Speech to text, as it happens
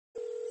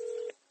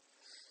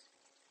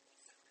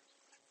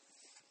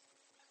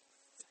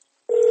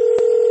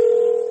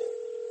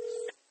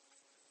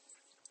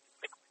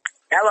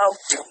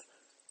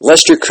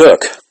Lester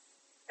Cook.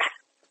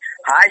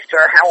 Hi,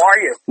 sir. How are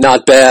you?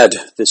 Not bad.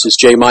 This is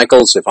Jay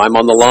Michaels. If I'm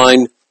on the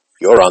line,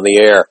 you're on the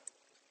air.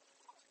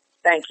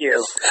 Thank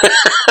you.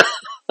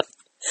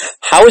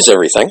 How is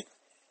everything?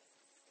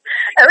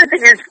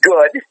 Everything is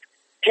good.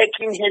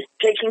 Taking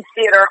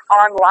theater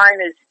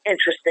online is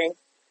interesting.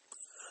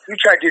 You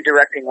tried to do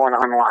directing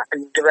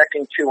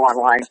two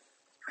online.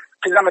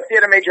 Because I'm a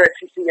theater major at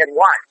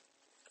CCNY,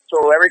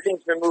 so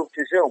everything's been moved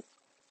to Zoom.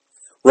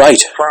 Right.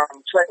 From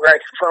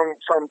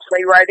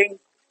playwriting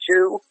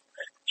to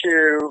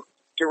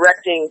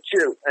directing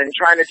to, and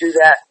trying to do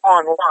that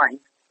online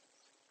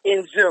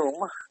in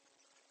Zoom.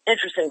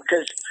 Interesting,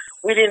 because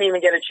we didn't even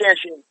get a chance,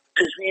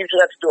 because we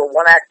usually have to do a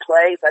one-act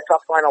play. That's our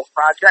final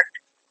project.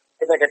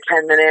 It's like a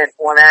 10-minute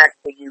one-act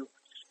where you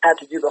have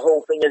to do the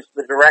whole thing as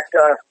the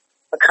director,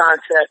 the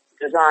concept,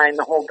 design,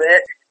 the whole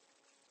bit.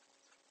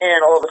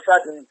 And all of a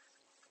sudden,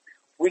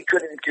 we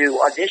couldn't do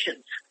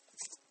auditions.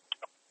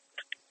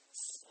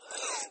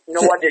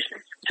 No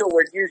auditions. So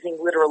we're using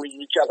literally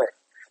each other.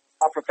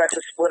 Our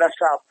professor split us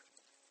up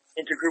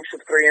into groups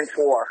of 3 and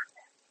 4.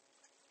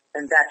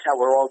 And that's how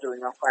we're all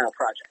doing our final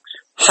projects.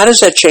 How does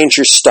that change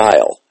your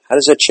style? How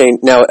does that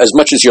change, now, as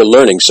much as you're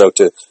learning, so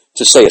to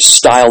say a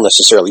style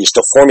necessarily, you're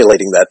still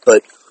formulating that,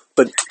 but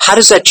how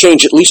does that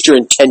change at least your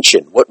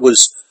intention? What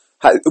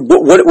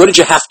did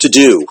you have to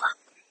do?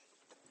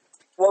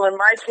 Well, in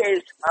my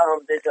case,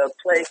 there's a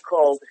play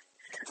called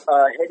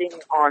Hitting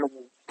on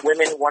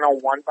Women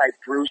 101 by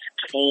Bruce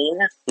Kane.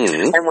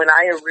 Mm-hmm. And when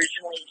I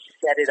originally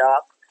set it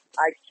up,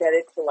 I set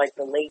it to like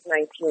the late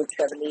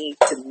 1970s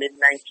to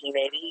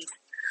mid-1980s,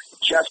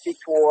 just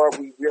before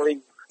we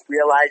really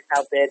realized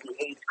how bad the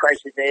AIDS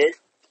crisis is.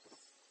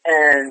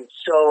 And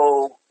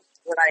so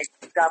when I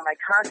got my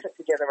concept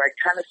together, I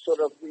kind of sort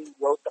of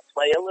rewrote the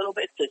play a little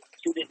bit to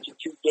suit it to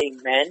 2 gay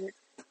men.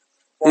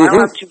 Well, I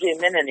don't have 2 gay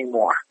men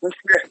anymore.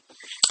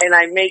 And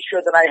I made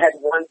sure that I had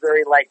one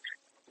very,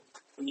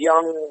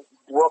 young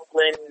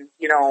Brooklyn,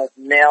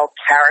 male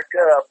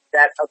character of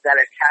that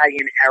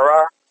Italian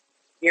era,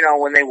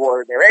 when they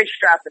wore their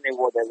A-strap and they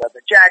wore their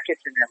leather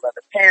jackets and their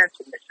leather pants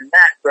and this and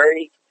that,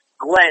 very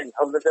Glenn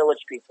of the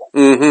Village People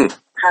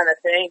kind of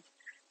thing.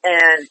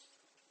 And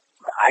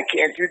I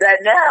can't do that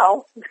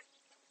now.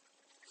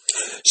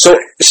 So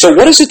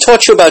what has it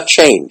taught you about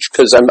change?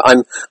 Because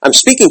I'm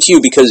speaking to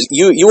you because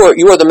you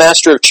are the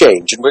master of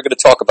change, and we're going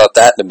to talk about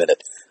that in a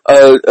minute.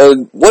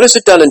 What has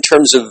it done in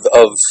terms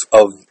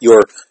of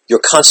your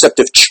concept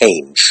of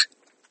change?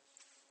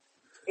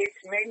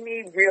 It's made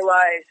me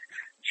realize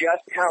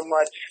just how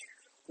much,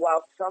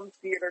 while some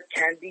theater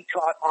can be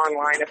taught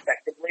online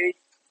effectively,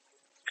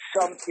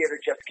 some theater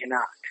just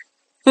cannot.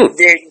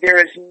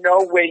 There is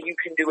no way you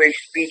can do a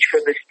speech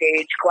for the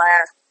stage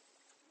class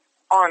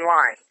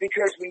online,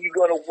 because when you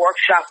go to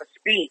workshop a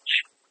speech,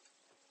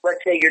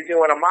 let's say you're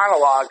doing a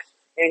monologue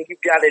and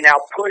you've got to now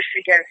push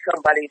against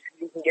somebody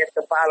so you can get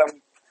the bottom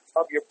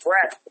of your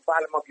breath, the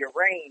bottom of your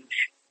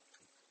range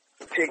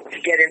to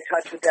get in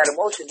touch with that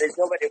emotion. There's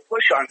nobody to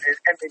push on,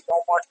 and there's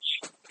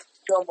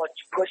so much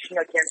pushing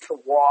against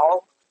the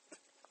wall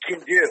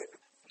can do,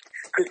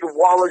 because the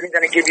wall isn't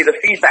going to give you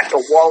the feedback. The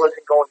wall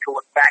isn't going to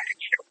look back at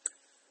you.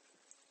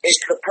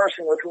 It's the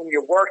person with whom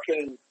you're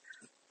working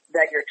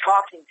that you're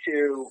talking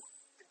to.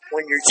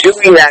 When you're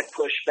doing that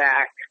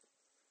pushback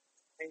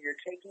and you're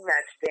taking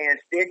that stance,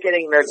 they're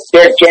getting it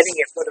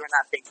whether or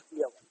not they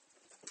feel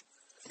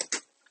it.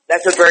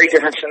 That's a very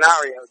different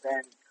scenario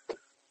than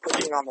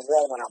pushing on the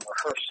wall when I'm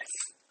rehearsing.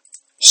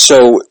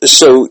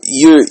 So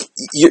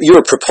you're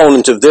a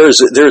proponent of there's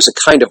a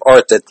kind of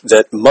art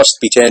that must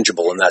be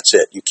tangible, and that's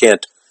it. You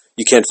can't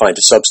find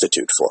a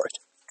substitute for it.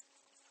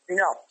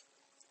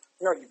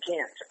 No, you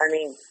can't. I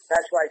mean,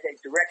 that's why I say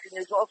directing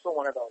is also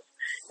one of those.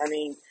 I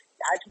mean,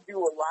 I can do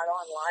a lot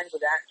online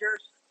with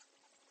actors,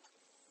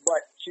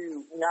 but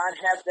to not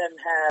have them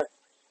have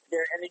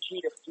their energy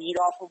to feed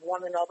off of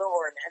one another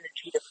or an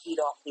energy to feed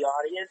off the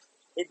audience,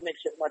 it makes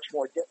it much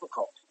more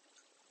difficult.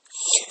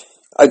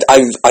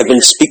 I've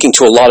been speaking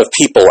to a lot of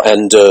people,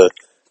 and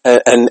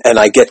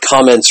I get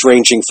comments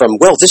ranging from,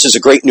 well, this is a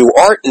great new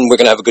art and we're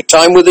going to have a good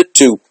time with it,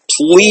 to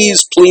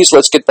please,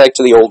 let's get back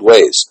to the old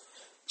ways.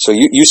 So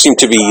you seem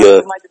to be...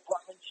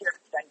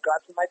 Thank God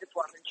for my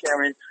department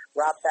chairman,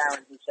 Rob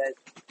Barron, who says,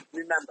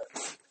 remember,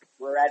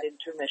 we're at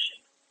intermission.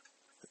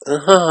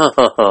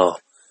 Oh,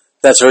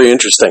 that's very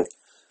interesting.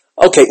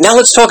 Okay, now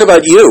let's talk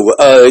about you.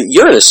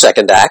 You're in a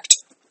second act.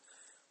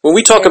 When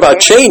we talk about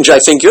change, I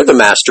think you're the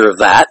master of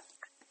that.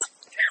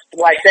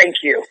 Why, thank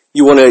you.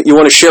 You want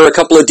to share a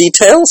couple of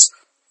details?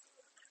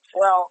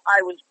 Well,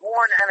 I was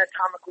born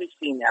anatomically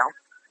female.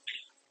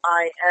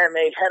 I am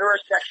a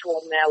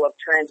heterosexual male of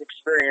trans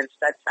experience.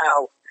 That's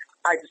how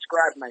I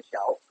describe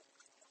myself.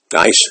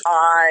 Nice.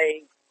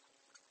 I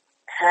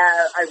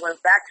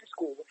went back to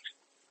school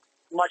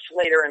much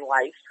later in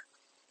life,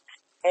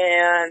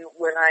 and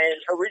when I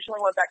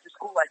originally went back to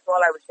school, I thought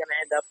I was going to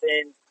end up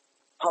in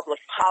public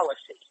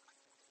policy,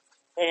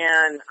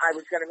 and I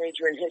was going to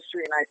major in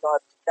history, and I thought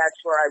that's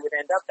where I would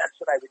end up. That's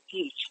what I would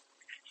teach.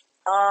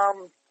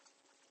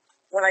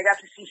 when I got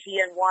to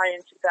CCNY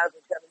in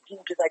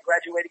 2017, because I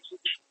graduated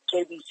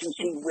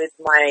KBCC with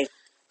my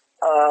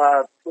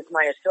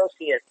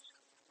associates.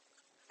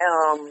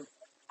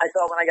 I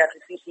thought when I got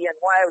to CCNY,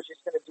 I was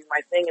just going to do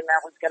my thing, and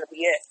that was going to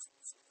be it.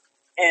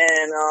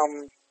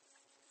 And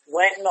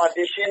went and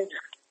auditioned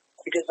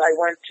because I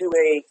went to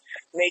a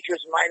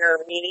majors minor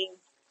meeting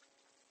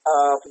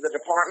for the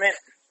department,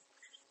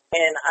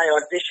 and I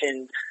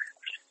auditioned.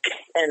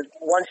 And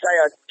once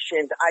I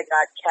auditioned, I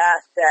got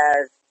cast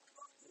as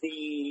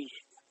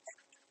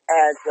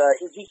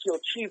Ezekiel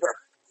Cheever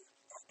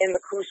in The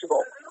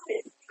Crucible.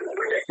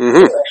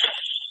 Mm-hmm.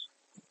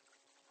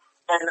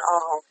 And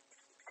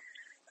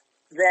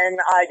then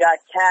I got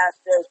cast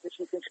as the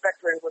chief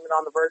inspector in Women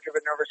on the Verge of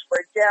a Nervous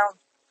Breakdown.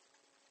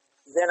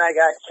 Then I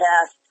got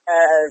cast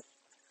as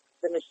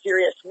the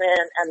mysterious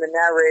man and the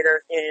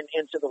narrator in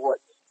Into the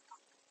Woods.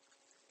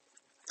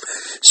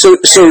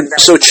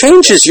 So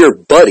Change is your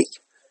buddy.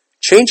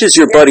 Change is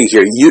your buddy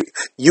here.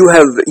 You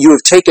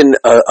have taken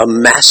a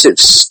massive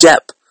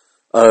step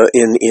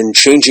in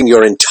changing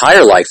your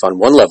entire life on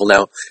one level.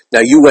 Now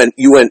you went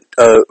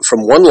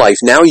from one life.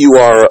 Now you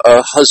are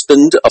a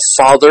husband, a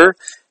father,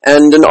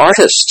 and an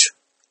artist.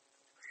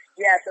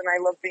 Yes, and I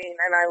love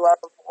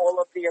all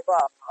of the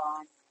above.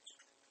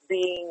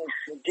 Being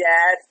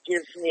dad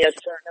gives me a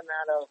certain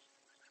amount of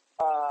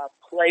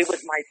play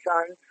with my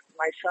sons.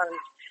 My sons,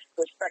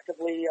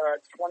 respectively, are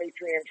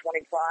 23 and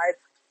 25.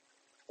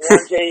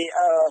 One's a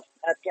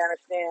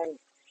Afghanistan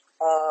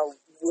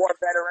war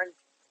veteran,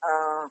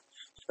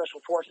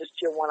 Special Forces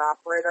Tier 1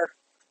 operator.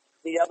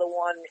 The other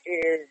one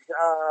is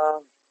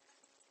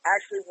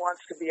actually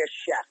wants to be a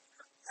chef.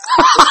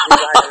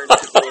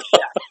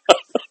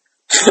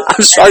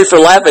 I'm sorry for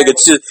laughing.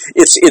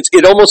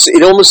 It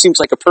almost seems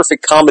like a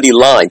perfect comedy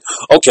line.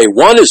 Okay,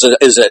 one is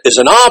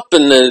an op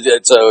and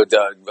it's a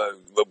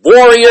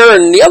warrior,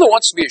 and the other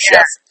wants to be a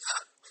chef.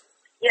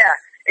 Yeah,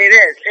 it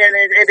is, and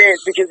it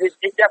is because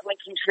it definitely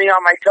keeps me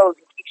on my toes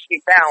and keeps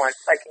me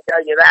balanced. I can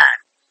tell you that.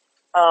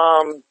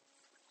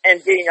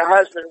 And being a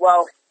husband,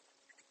 well,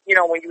 you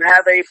know, when you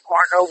have a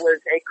partner with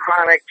a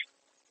chronic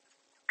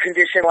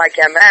condition like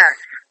MS.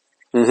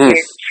 Mm-hmm.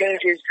 It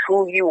changes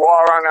who you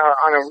are on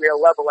a real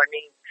level. I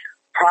mean,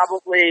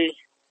 probably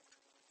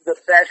the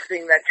best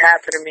thing that's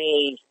happened to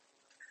me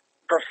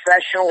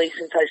professionally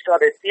since I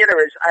started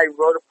theater is I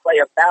wrote a play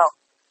about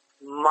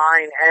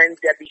mine and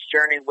Debbie's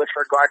journey with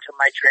regard to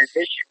my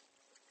transition.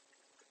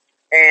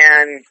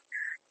 And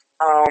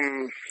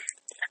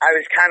I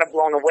was kind of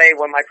blown away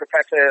when my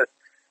professor,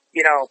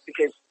 you know,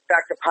 because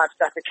Dr.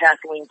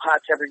 Kathleen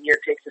Potts every year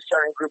takes a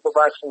certain group of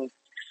us and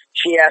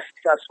she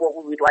asks us what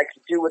we would like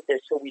to do with this,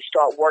 so we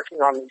start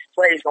working on these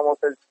plays almost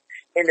as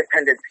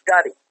independent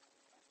study.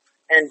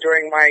 And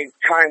during my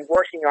time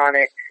working on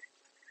it,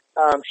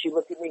 she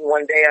looked at me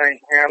one day on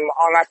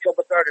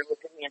October 3rd and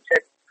looked at me and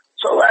said,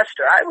 "So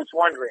Lester, I was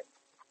wondering,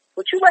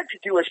 would you like to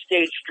do a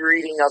staged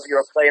reading of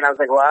your play?" And I was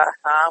like, "What?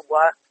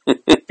 What?"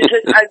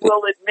 Because I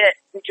will admit,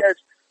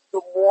 because the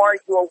more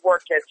your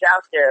work gets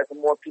out there, the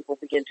more people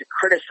begin to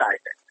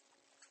criticize it.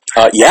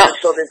 Yeah. And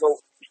so there's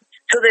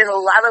a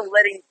lot of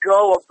letting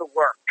go of the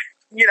work.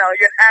 You know,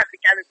 you have to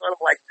kind of sort of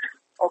like,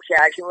 okay,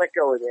 I can let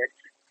go of this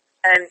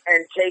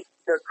and take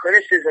the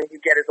criticism you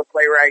get as a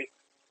playwright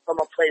from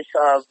a place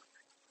of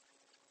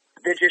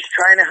they're just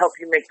trying to help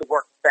you make the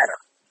work better.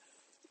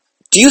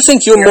 Do you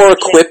think you're more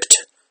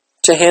equipped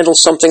to handle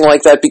something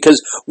like that?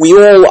 Because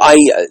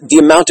the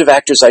amount of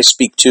actors I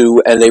speak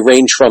to, and they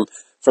range from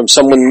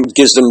someone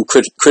gives them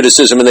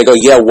criticism and they go,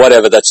 yeah,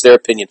 whatever, that's their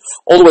opinion,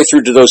 all the way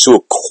through to those who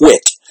will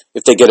quit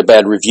if they get a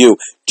bad review.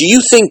 Do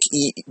you think,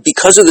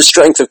 because of the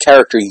strength of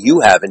character you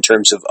have in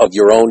terms of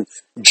your own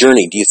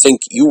journey, do you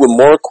think you were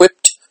more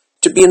equipped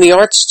to be in the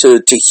arts,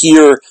 to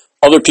hear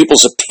other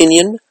people's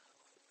opinion?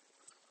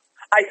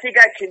 I think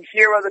I can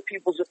hear other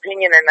people's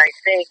opinion, and I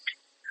think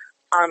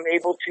I'm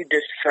able to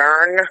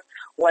discern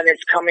when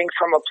it's coming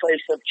from a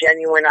place of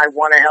genuine, I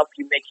want to help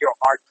you make your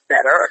art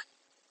better,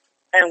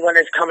 and when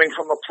it's coming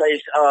from a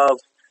place of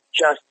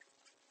just,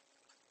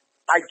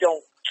 I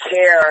don't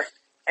care,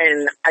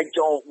 and I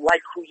don't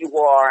like who you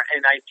are,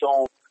 and I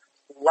don't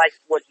like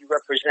what you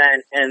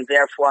represent, and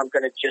therefore I'm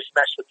going to just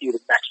mess with you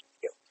to mess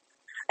with you.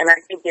 And I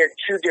think they're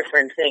two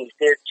different things.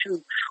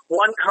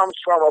 One comes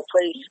from a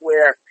place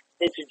where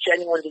it's a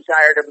genuine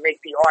desire to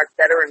make the art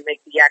better and make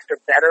the actor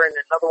better, and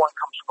another one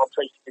comes from a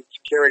place of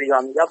insecurity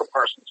on the other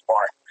person's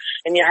part.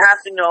 And you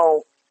have to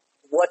know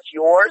what's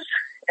yours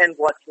and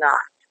what's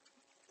not.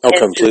 Oh,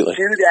 and completely.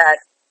 To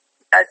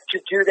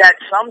do that,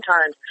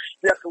 sometimes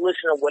you have to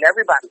listen to what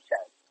everybody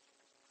says,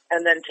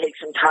 and then take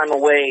some time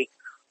away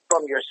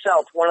from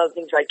yourself. One of the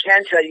things I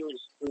can tell you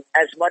is,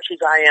 as much as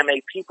I am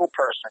a people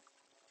person,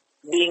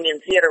 being in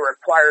theater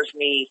requires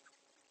me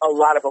a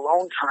lot of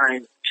alone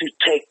time to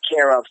take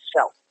care of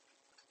self.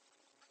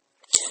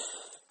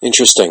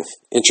 Interesting.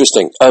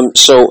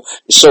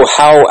 So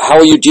how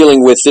are you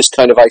dealing with this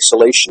kind of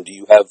isolation? Do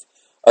you have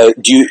are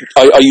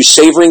you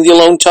savoring the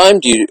alone time?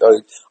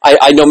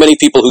 I know many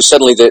people who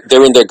suddenly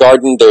they're in their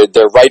garden,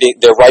 they're writing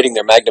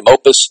their magnum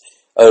opus.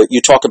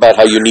 You talk about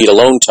how you need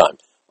alone time.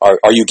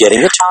 Are you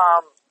getting it?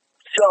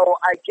 So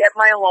I get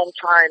my alone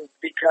time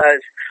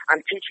because I'm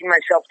teaching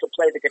myself to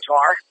play the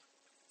guitar.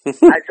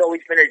 It's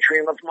always been a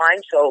dream of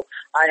mine. So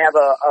I have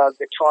a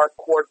guitar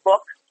chord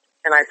book,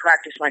 and I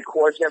practice my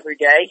chords every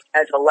day.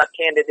 As a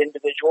left-handed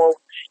individual,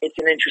 it's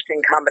an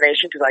interesting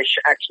combination because I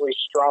actually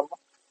strum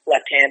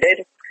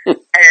left-handed.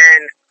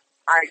 And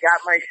I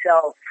got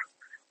myself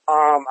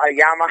a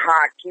Yamaha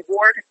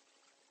keyboard,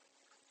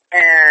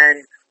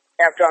 and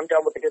after I'm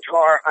done with the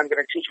guitar, I'm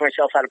going to teach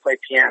myself how to play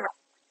piano.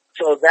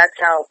 So that's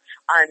how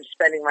I'm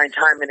spending my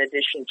time in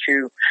addition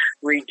to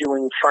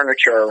redoing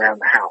furniture around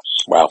the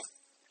house. Wow.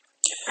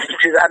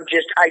 Because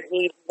I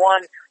need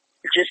one,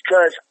 just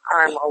because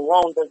I'm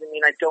alone doesn't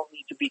mean I don't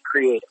need to be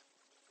creative.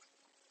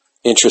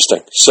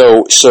 Interesting.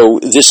 So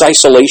this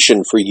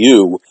isolation for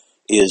you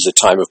is a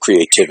time of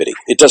creativity.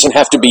 It doesn't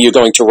have to be you're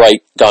going to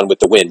write Gone with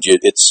the Wind.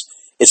 It's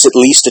at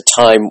least a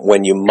time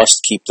when you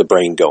must keep the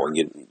brain going.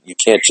 You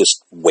can't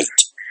just wait.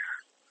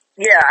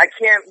 Yeah, I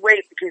can't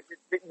wait because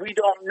we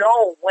don't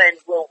know when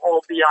we'll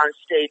all be on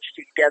stage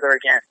together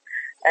again.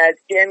 As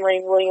Dan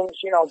Lane Williams,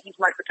 he's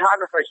my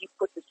photographer. He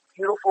put this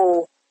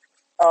beautiful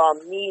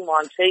meme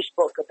on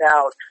Facebook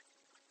about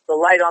the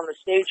light on the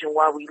stage and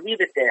why we leave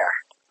it there.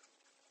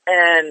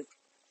 And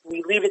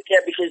we leave it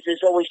there because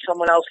there's always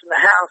someone else in the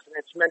house, and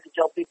it's meant to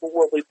tell people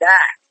we'll be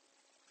back.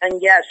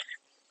 And yes,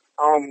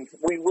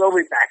 we will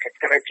be back. It's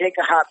going to take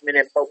a hot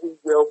minute, but we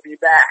will be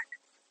back.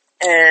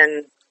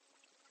 And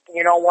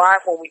you know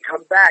what? When we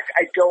come back,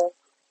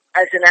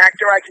 as an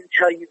actor, I can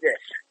tell you this.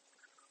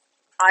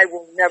 I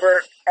will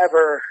never,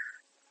 ever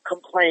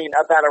complain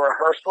about a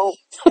rehearsal,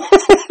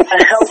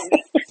 a hell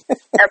week,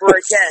 ever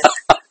again,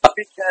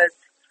 because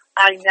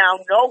I now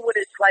know what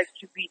it's like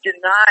to be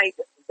denied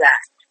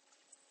that.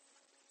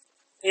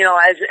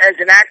 As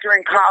an actor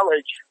in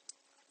college,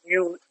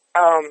 you're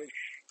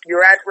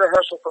at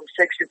rehearsal from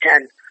 6 to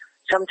 10,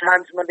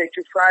 sometimes Monday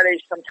through Friday,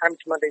 sometimes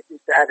Monday through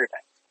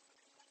Saturday.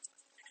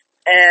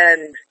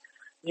 And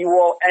we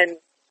all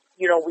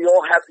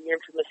have the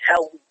infamous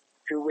hell week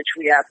through which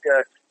we have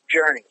to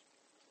journey.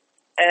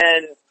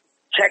 And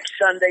Tech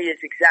Sunday is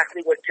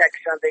exactly what Tech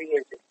Sunday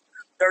is. It's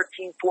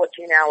 13,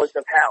 14 hours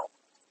of hell.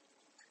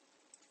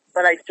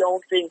 But I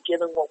don't think,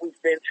 given what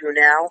we've been through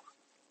now,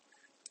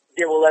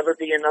 there will ever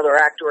be another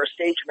actor or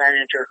stage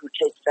manager who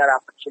takes that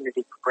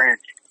opportunity for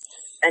granted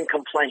and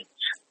complains.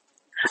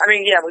 I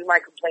mean, yeah, we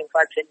might complain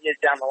 5, 10 years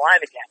down the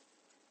line again.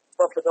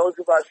 But for those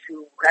of us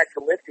who had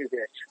to live through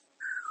this,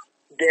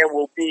 there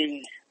will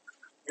be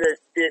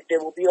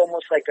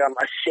almost like a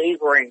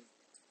savoring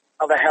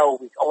of a hell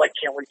week. Oh, I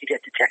can't wait to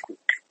get to Tech Week.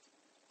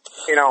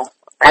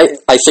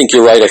 I think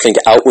you're right. I think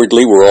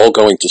outwardly we're all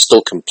going to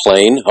still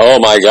complain. Oh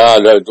my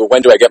God,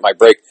 when do I get my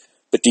break?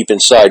 But deep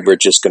inside, we're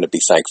just going to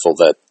be thankful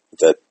that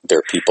there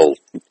are people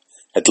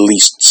at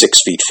least 6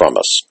 feet from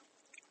us.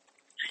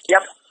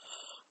 Yep.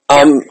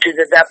 Because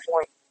at that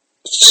point,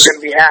 we're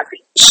going to be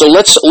happy. So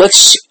let's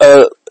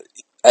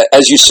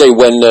as you say,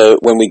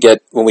 when we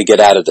get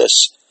out of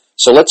this.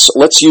 So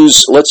let's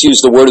use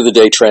the word of the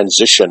day,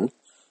 transition,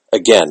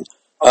 again.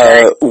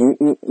 Okay.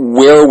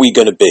 Where are we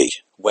going to be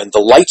when the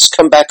lights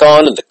come back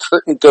on and the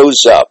curtain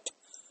goes up?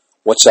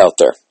 What's out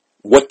there?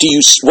 What do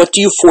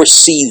you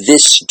foresee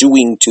this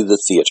doing to the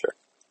theater?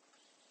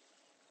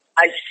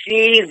 I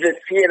see the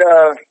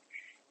theater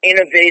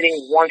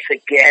innovating once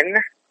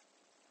again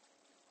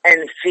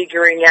and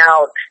figuring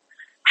out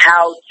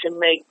how to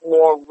make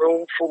more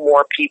room for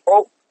more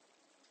people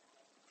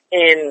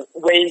in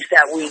ways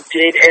that we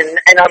did.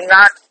 And I'm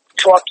not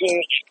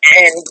talking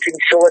in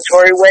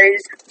conciliatory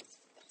ways,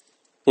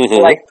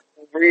 like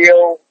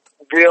real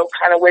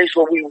kind of ways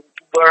where we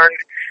learn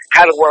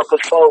how to work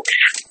with folks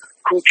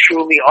who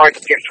truly are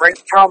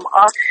different from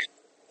us.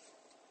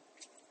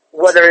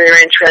 Whether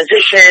they're in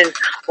transition,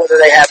 whether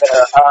they have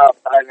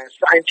an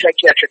assigned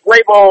psychiatric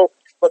label,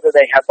 whether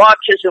they have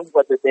autism,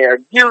 whether they're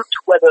mute,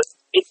 whether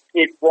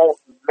it won't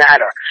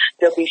matter.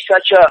 There'll be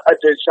such a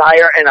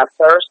desire and a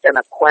thirst and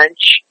a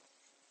quench,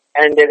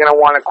 and they're going to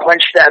want to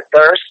quench that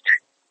thirst,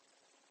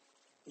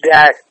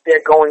 that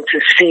they're going to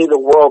see the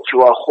world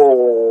through a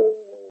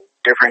whole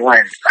different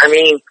lens. I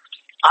mean,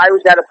 I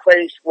was at a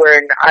place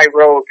when I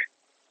wrote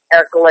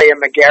Hercule and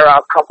Megara,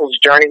 A Couple's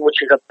Journey,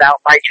 which is about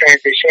my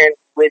transition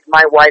with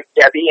my wife,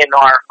 Debbie, and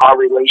our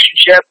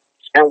relationship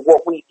and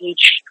what we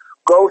each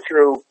go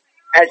through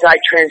as I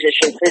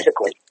transition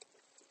physically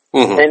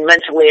and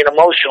mentally and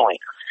emotionally.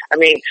 I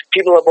mean,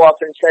 people have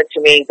often said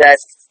to me that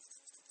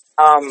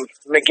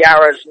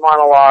Megara's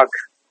monologue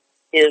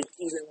is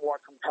even more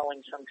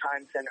compelling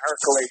sometimes than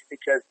Hercules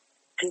because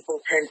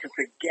people tend to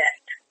forget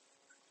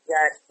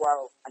that,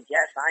 well, I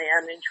guess I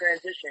am in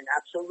transition.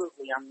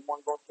 Absolutely. I'm the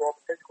one going through all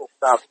the physical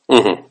stuff.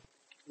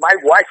 My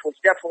wife was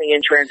definitely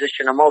in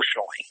transition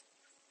emotionally.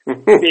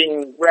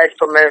 Being read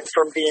from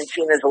being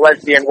seen as a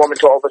lesbian woman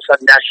to all of a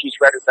sudden now she's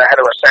read as a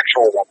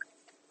heterosexual woman.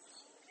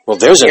 Well,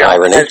 there's an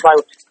irony. And as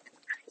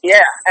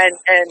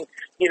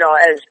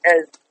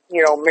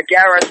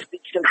Megara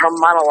speaks in her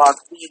monologue,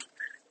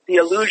 the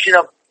illusion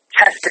of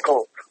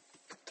testicles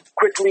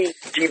quickly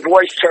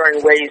devoiced her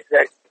in ways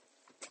that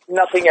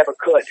nothing ever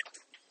could.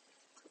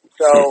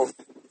 So,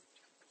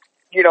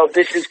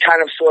 this is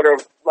kind of sort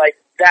of like,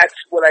 that's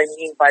what I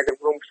mean by the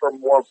room for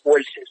more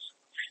voices.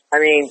 I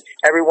mean,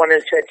 everyone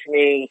has said to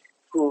me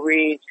who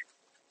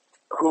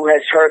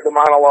has heard the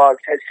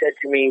monologues has said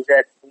to me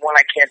that, one,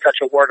 I can't touch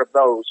a word of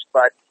those,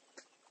 but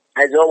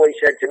has always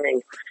said to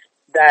me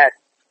that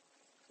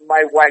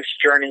my wife's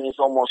journey is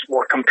almost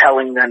more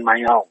compelling than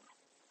my own.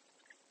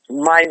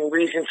 My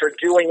reason for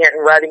doing it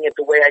and writing it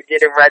the way I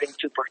did and writing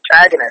Two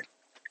Protagonists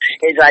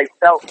is I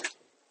felt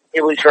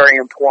it was very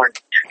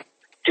important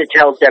to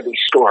tell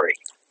Debbie's story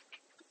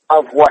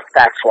of what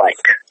that's like.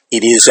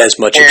 It is as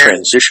much a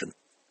transition.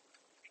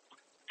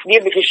 Yeah,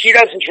 because she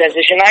doesn't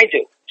transition, I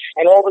do.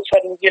 And all of a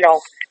sudden,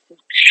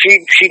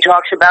 she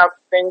talks about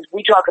things,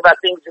 we talk about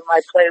things in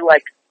my play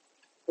like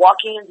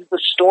walking into the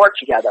store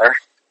together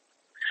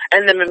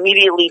and them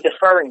immediately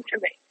deferring to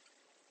me.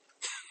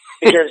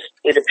 Because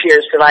it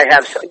appears that I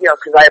have,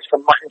 because I have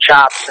some mutton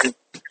chops and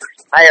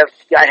I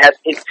have,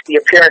 it's the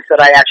appearance that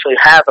I actually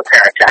have a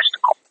pair of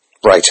testicles.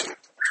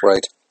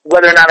 Right.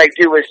 Whether or not I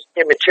do is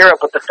immaterial,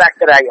 but the fact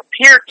that I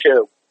appear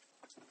to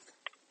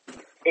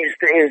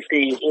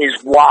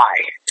is why.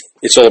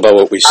 It's all about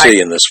what we see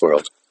in this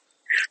world.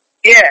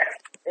 Yeah.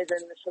 And then,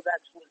 so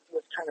that's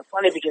what's kind of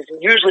funny, because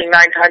usually 9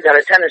 times out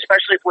of 10,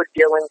 especially if we're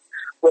dealing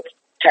with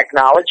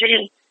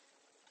technology,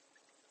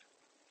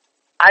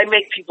 I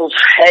make people's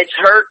heads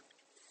hurt.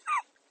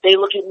 They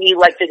look at me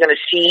like they're going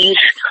to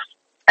seize,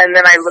 and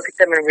then I look at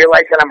them and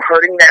realize that I'm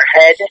hurting their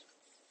head,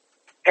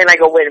 and I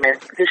go, wait a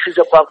minute, this is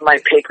above my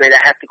pay grade. I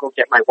have to go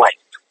get my wife.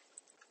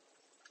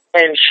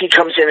 And she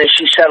comes in and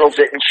she settles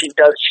it, and she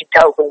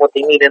tells them what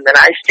they need, and then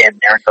I stand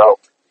there and go,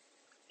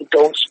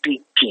 don't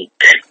speak geek.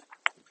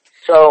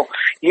 So,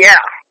 yeah,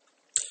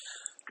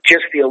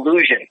 just the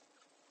illusion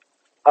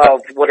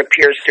of what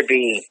appears to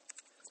be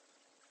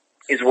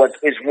is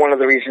one of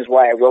the reasons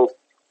why I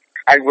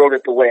wrote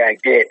it the way I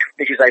did,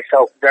 because I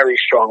felt very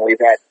strongly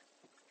that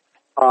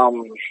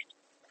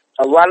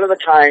a lot of the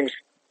times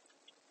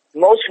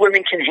most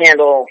women can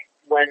handle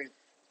when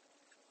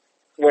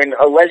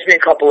a lesbian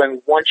couple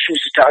and one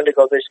chooses to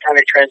undergo this kind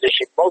of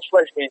transition. Most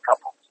lesbian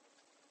couples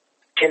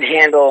can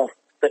handle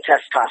the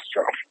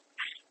testosterone.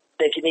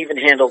 They can even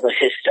handle the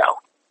histo.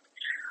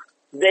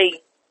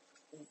 They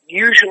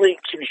usually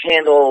can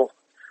handle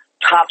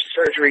top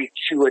surgery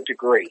to a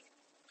degree.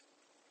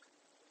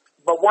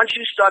 But once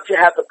you start to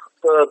have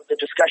the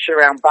discussion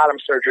around bottom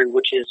surgery,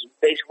 which is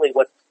basically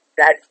what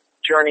that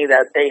journey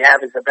that they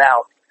have is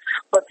about,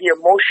 but the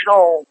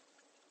emotional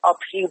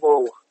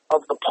upheaval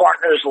of the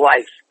partner's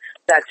life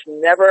that's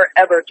never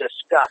ever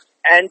discussed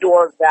and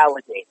or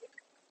validated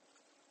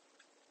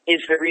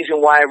is the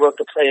reason why I wrote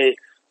the play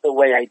the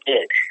way I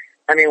did.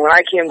 I mean, when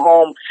I came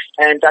home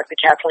and Dr.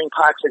 Kathleen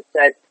Cox had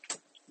said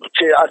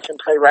to us in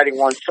Playwriting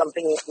One,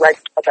 something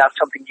like about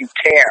something you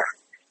care,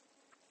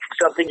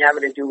 something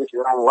having to do with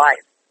your own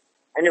life,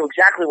 I knew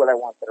exactly what I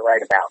wanted to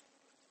write about.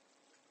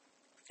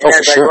 And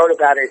as I wrote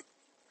about it,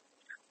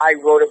 I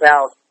wrote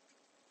about,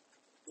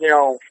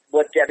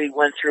 what Debbie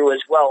went through as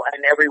well,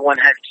 and everyone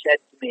had said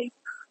to me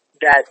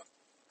that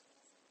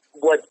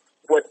what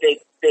they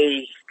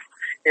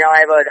I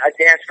have a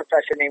dance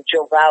professor named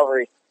Jill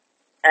Valerie,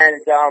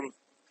 and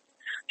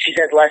she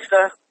said,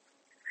 Lester,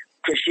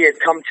 because she had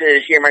come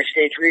to hear my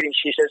stage reading,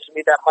 she says to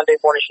me that Monday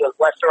morning, she goes,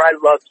 Lester, I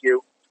love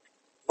you,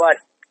 but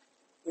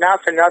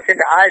not for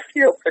nothing, I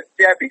feel for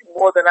Debbie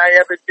more than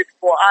I ever did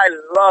before. I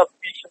love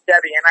me some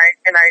Debbie,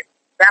 and I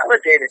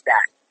validated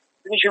that,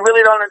 because you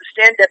really don't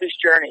understand Debbie's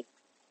journey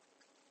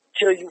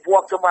till you've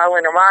walked a mile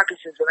in her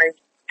moccasins. And I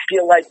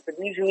feel like the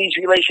reason these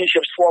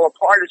relationships fall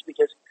apart is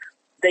because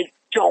they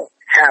don't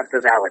have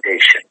the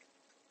validation.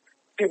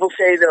 People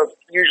say that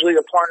usually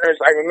the partners,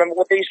 I remember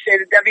what they used to say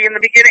to Debbie in the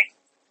beginning.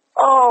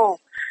 Oh,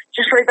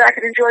 just lay back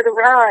and enjoy the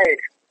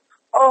ride.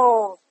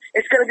 Oh,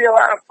 it's going to be a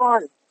lot of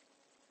fun.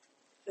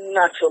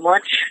 Not so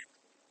much.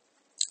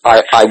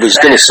 I was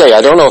going to say,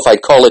 I don't know if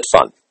I'd call it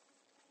fun.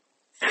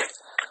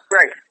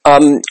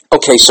 Right.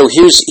 Okay, so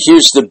here's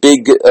the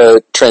big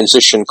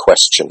transition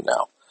question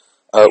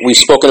now. We've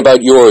spoken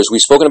about yours.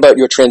 We've spoken about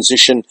your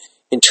transition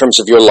in terms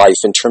of your life,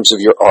 in terms of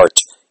your art,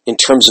 in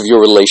terms of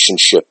your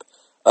relationship.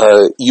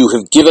 You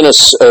have given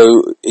us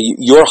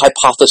your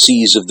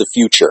hypotheses of the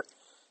future.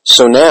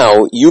 So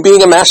now, you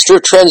being a master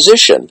of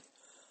transition,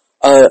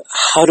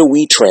 how do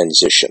we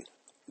transition?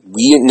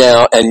 We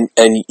now, and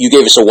you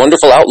gave us a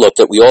wonderful outlook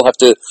that we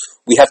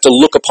have to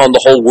look upon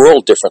the whole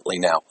world differently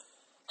now.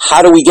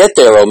 How do we get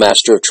there, O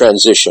Master of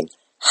Transition?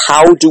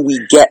 How do we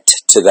get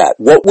to that?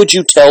 What would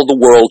you tell the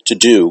world to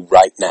do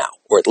right now,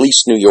 or at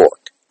least New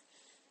York?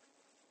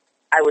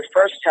 I would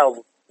first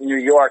tell New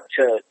York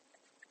to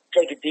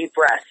take a deep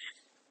breath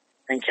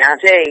and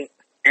count 8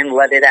 and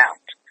let it out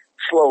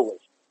slowly.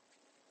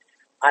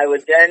 I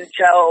would then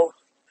tell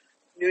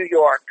New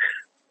York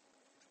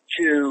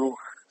to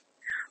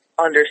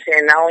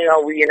understand not only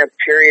are we in a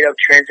period of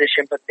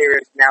transition, but there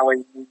is now a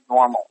new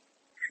normal.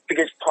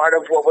 Because part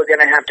of what we're going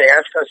to have to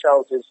ask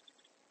ourselves is,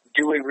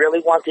 do we really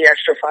want the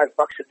extra $5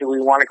 or do we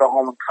want to go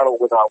home and cuddle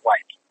with our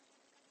wife?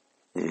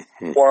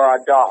 Mm-hmm. or our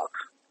dog?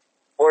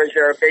 Or is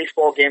there a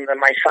baseball game that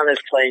my son is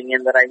playing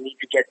in that I need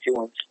to get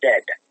to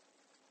instead?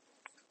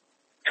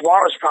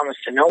 Tomorrow's promised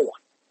to no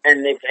one.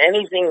 And if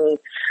anything,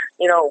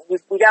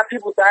 we got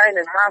people dying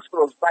in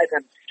hospitals by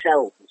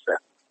themselves.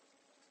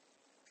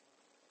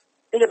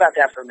 Think about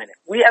that for a minute.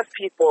 We have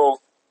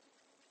people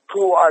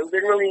who are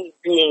literally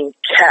being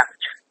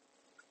kept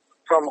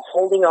from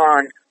holding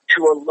on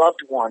to a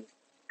loved one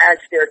as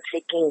they're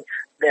taking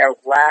their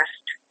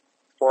last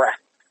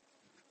breath.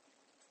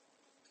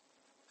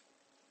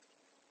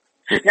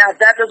 Now, if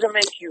that doesn't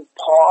make you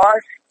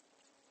pause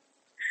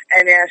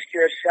and ask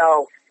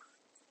yourself,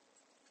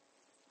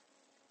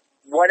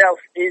 what else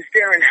is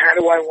there and how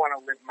do I want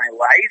to live my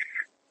life?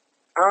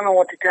 I don't know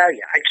what to tell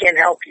you. I can't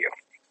help you.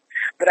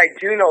 But I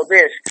do know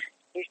this,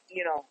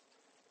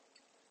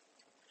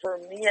 for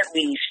me at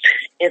least,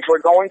 if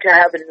we're going to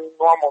have a new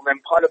normal,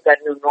 then part of that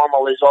new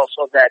normal is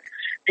also that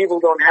people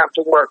don't have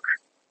to work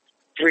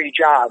 3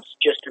 jobs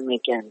just to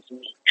make ends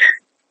meet.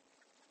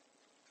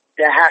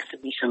 There has to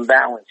be some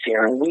balance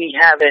here, and we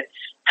haven't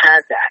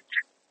had that.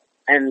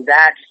 And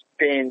that's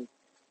been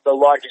the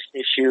largest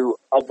issue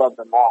above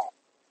them all.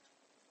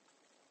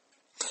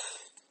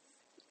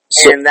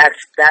 And that's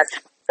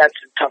the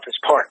toughest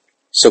part.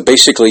 So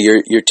basically,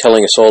 you're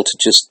telling us all to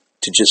just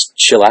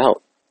chill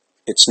out.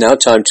 It's now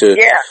time to,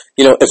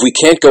 if we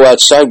can't go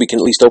outside, we can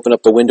at least open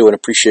up the window and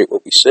appreciate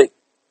what we see.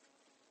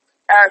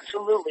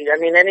 Absolutely. I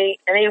mean,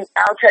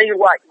 I'll tell you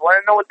what. You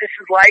want to know what this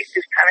is like?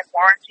 This kind of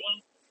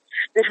quarantine.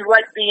 This is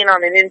like being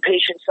on an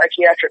inpatient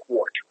psychiatric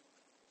ward,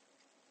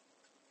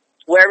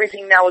 where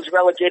everything now is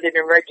relegated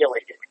and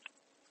regulated,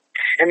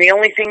 and the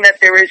only thing that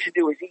there is to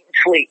do is eat and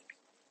sleep.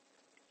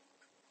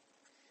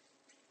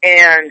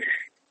 And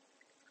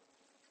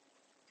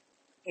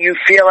you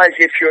feel as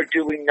if you're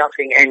doing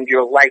nothing and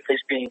your life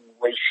is being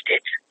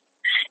wasted.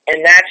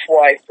 And that's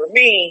why, for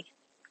me,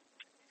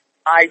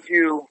 I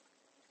do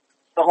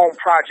the home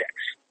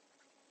projects.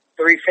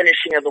 The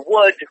refinishing of the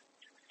wood,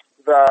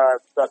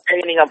 the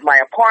painting of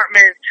my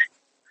apartment,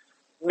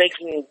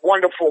 making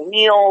wonderful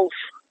meals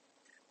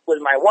with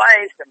my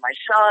wife and my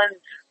son,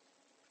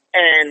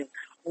 and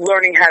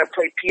learning how to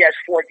play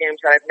PS4 games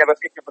that I've never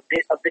picked up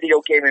a video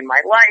game in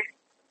my life.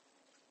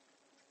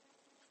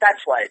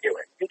 That's why I do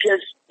it,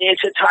 because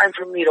it's a time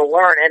for me to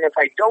learn. And if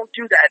I don't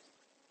do that,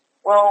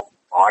 well,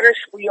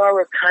 artists, we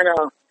are a kind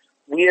of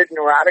weird,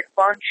 neurotic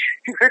bunch.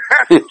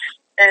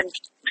 And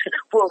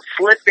we'll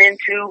slip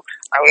into,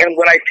 and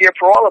what I fear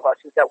for all of us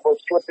is that we'll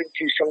slip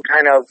into some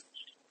kind of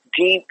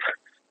deep,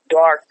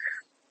 dark,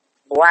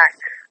 black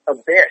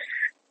abyss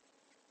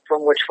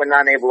from which we're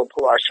not able to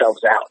pull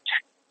ourselves out.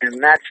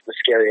 And that's the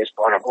scariest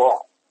part of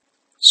all.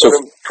 So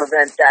to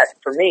prevent that,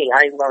 for me,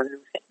 I learn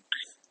new things.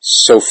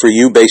 So for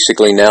you,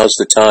 basically, now's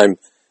the time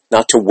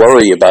not to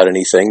worry about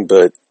anything,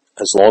 but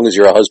as long as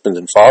you're a husband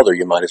and father,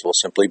 you might as well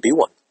simply be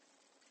one.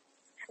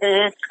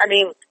 Mm-hmm. I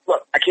mean,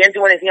 look, I can't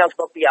do anything else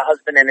but be a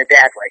husband and a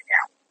dad right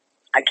now.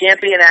 I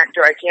can't be an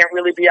actor. I can't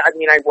really be,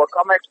 I work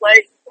on my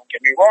play. Don't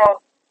get me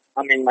wrong.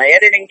 I'm in my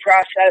editing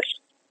process.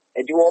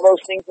 I do all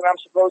those things that I'm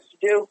supposed to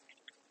do.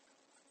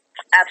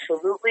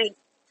 Absolutely.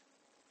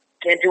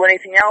 Can't do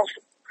anything else.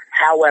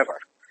 However,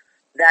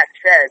 that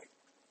said,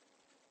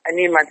 I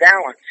need my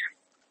balance.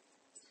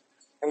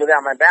 And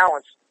without my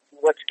balance,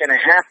 what's going to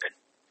happen?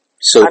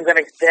 So I'm going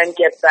to then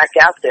get back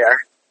out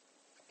there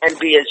and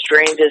be as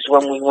drained as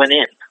when we went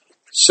in.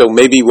 So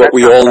maybe what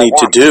we all need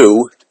to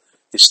do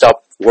is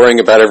stop worrying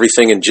about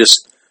everything and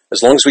just,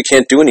 as long as we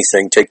can't do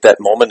anything, take that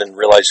moment and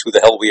realize who the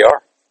hell we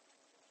are.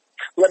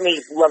 Let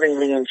me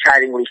lovingly and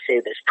chidingly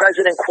say this.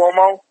 President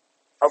Cuomo,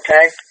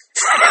 okay?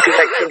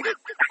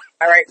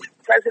 All right,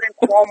 President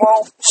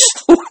Cuomo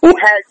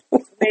has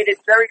made it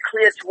very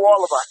clear to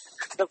all of us.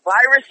 The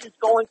virus is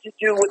going to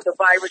do what the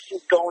virus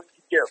is going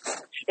to do.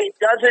 It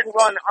doesn't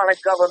run on a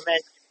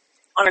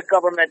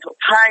governmental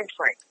time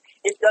frame.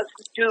 It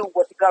doesn't do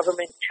what the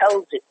government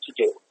tells it to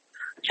do.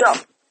 So,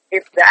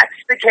 if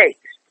that's the case,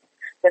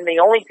 then the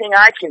only thing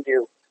I can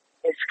do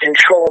is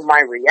control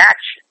my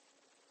reaction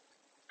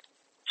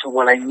to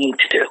what I need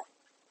to do.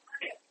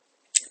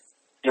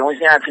 The only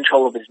thing I have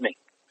control of is me.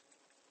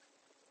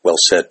 Well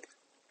said.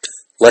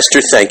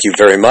 Lester, thank you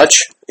very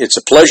much. It's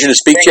a pleasure to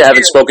speak to you. I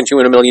haven't spoken to you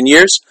in a million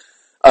years.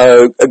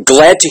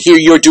 Glad to hear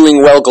you're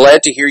doing well.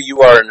 Glad to hear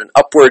you are in an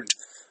upward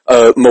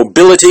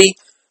mobility,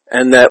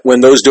 and that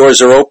when those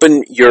doors are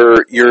open,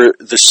 you're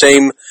the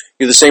same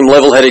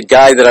level-headed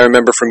guy that I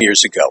remember from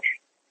years ago.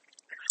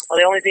 Well,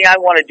 the only thing I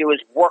want to do is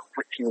work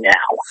with you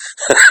now.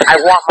 I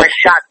want my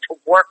shot to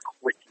work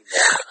with you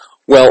now.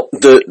 Well,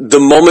 the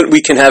moment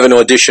we can have an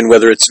audition,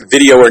 whether it's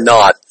video or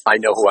not, I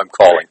know who I'm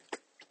calling.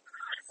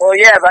 Well,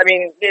 yeah, I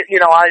mean,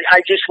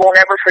 I just won't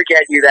ever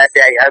forget you that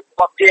day. I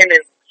walked in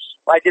and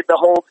I did the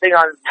whole thing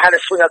on how to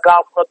swing a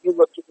golf club. You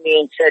looked at me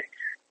and said,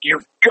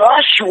 "You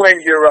gush when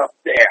you're up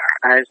there."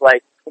 I was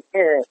like,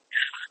 and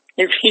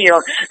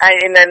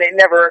then it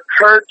never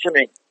occurred to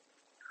me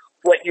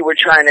what you were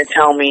trying to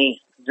tell me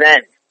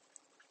then.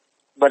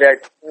 But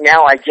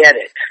now I get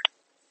it.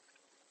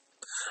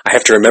 I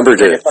have to remember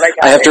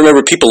I have to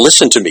remember people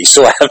listen to me,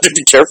 so I have to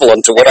be careful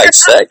on to what I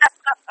say.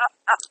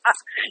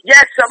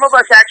 Yes, some of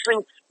us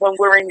actually, when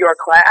we're in your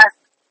class,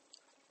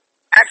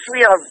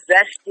 actually are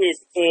vested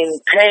in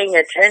paying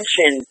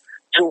attention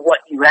to what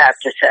you have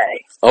to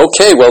say.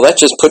 Okay, well, that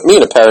just put me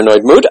in a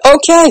paranoid mood.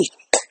 Okay.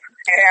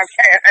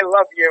 Okay, I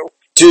love you.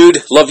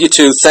 Dude, love you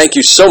too. Thank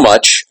you so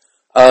much.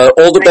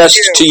 All the best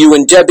to you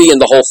and Debbie and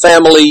the whole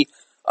family.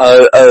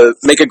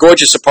 Make a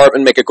gorgeous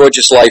apartment, make a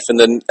gorgeous life, and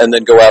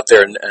then go out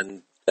there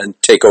and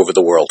take over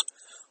the world.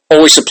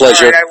 Always a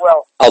pleasure. All right, I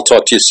will. I'll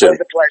talk to you soon.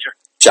 Always a pleasure.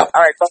 Ciao.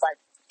 All right, bye-bye.